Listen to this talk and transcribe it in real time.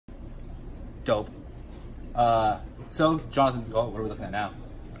Dope. So Jonathan's. Oh, what are we looking at now?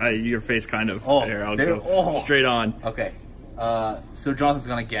 Your face kind of. Oh, there, I'll go straight on. Okay. So Jonathan's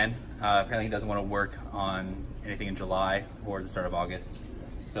gone again. Apparently he doesn't want to work on anything in July or the start of August.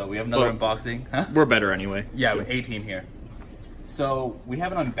 So we have another unboxing. Huh? We're better anyway. Yeah, with 18 here. So we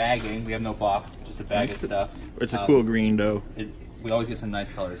have it on bagging. We have no box, just a bag of stuff. It's a cool green though. We always get some nice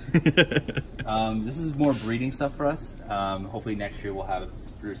colors. This is more breeding stuff for us. Hopefully next year we'll have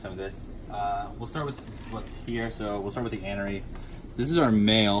through some of this. We'll start with what's here. So we'll start with the anery. This is our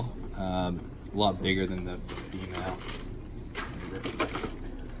male, a lot bigger than the female.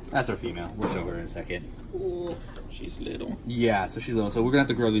 That's our female. We'll show her in a second. Ooh, she's little. Yeah, so she's little. So we're gonna have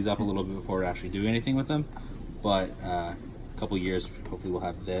to grow these up a little bit before we actually do anything with them. But a couple years, hopefully we'll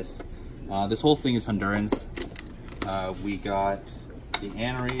have this. This whole thing is Hondurans. We got the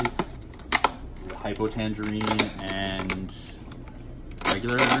aneries, the hypotangerine, and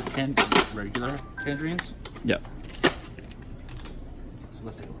regular tangerines. Yep. So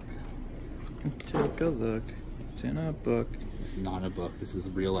let's take a look. Take a look. It's in a book. It's not a book. This is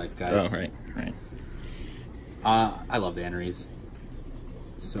real life, guys. Oh, right, right. I love the aneries.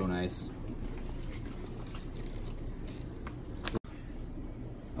 So nice.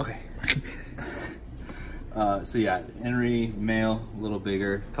 Okay. So yeah, anery, male, a little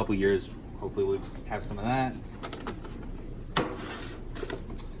bigger, a couple years. Hopefully we'll have some of that.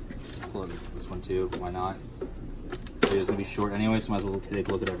 Look at this one too, why not? So it's gonna be short anyway, so might as well take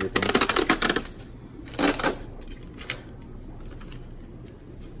a look at everything.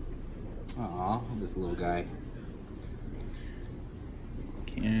 Aw, this little guy.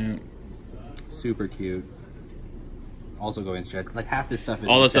 Cute. Super cute. Also going shed. Like half this stuff is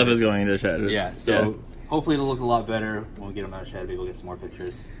all the stuff is going into shed. Yeah, so hopefully it'll look a lot better when we get them out of shed. Maybe we'll get some more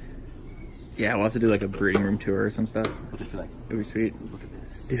pictures. Yeah, we'll have to do like a breeding room tour or some stuff. We'll just be like, it'd be sweet. look at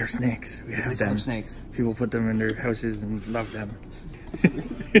this. These are snakes. We have These them. are snakes. People put them in their houses and love them.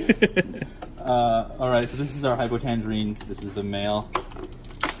 All right, so this is our hypotangerine. This is the male.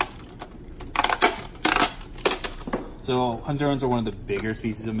 So Hondurans are one of the bigger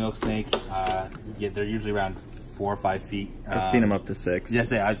species of milk snake. Yeah, they're usually around 4 or 5 feet. I've seen them up to 6.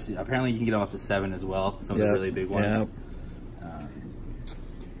 Yes, I've seen, apparently you can get them up to 7 as well. Some of the really big ones. Yep.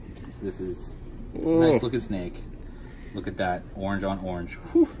 Okay, so this is a nice looking snake. Look at that, orange on orange.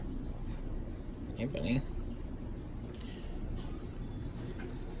 Whew. Hey, buddy.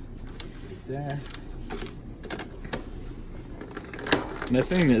 Right there. Nice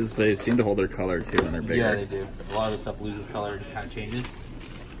thing is they seem to hold their color too when they're bigger. Yeah, they do. A lot of the stuff loses color, it kind of changes.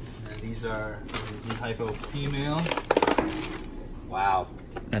 And these are the hypo female. Wow.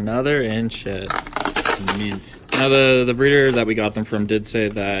 Another in shed. Mint. Now the breeder that we got them from did say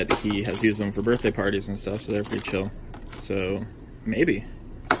that he has used them for birthday parties and stuff, so they're pretty chill. So maybe,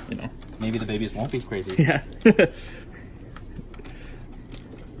 you know. Maybe the babies won't be crazy. Yeah.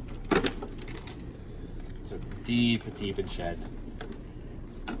 So deep in shed.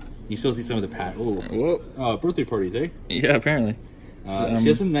 You still see some of the Whoa. Birthday parties, eh? Yeah, apparently. She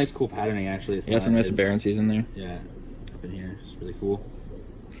has some nice cool patterning actually. Yeah, some nice aberrancies in there. Yeah, up in here. It's really cool.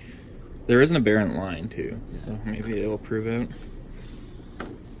 There is an aberrant line too, so maybe it will prove out.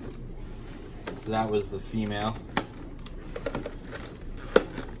 So that was the female.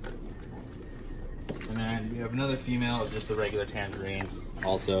 And then we have another female of just the regular tangerine.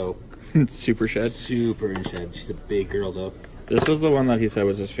 Also super shed. Super in shed. She's a big girl though. This was the one that he said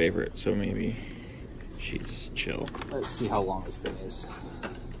was his favorite, so maybe she's chill. Let's see how long this thing is.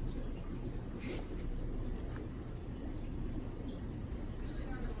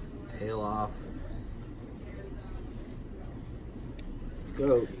 Tail off. Let's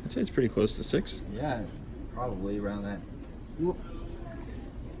go. I'd say it's pretty close to 6. Yeah, probably around that. Whoop.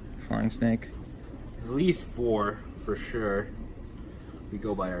 Flying snake. At least 4 for sure. We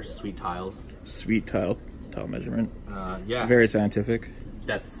go by our sweet tiles. Sweet tile measurement. Yeah. Very scientific.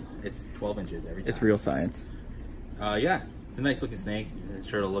 It's 12 inches every time. It's real science. Yeah, it's a nice looking snake. It's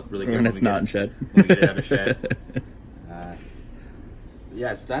sure it'll look really good when it's not in shed. When we get it out of shed.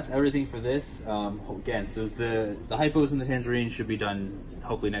 Yeah, so that's everything for this. Again, so the hypos and the tangerine should be done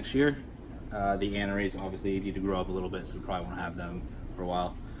hopefully next year. The aneries obviously need to grow up a little bit, so we probably won't have them for a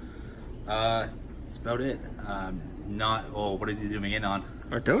while. That's about it. What is he zooming in on?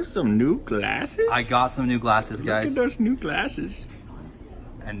 Are those some new glasses? I got some new glasses, guys. Look at those new glasses.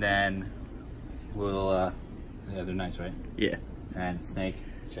 And then we'll, yeah, they're nice, right? Yeah. And snake.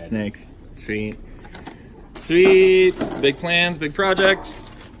 Shed. Snakes. Sweet. Sweet. Big plans, big projects.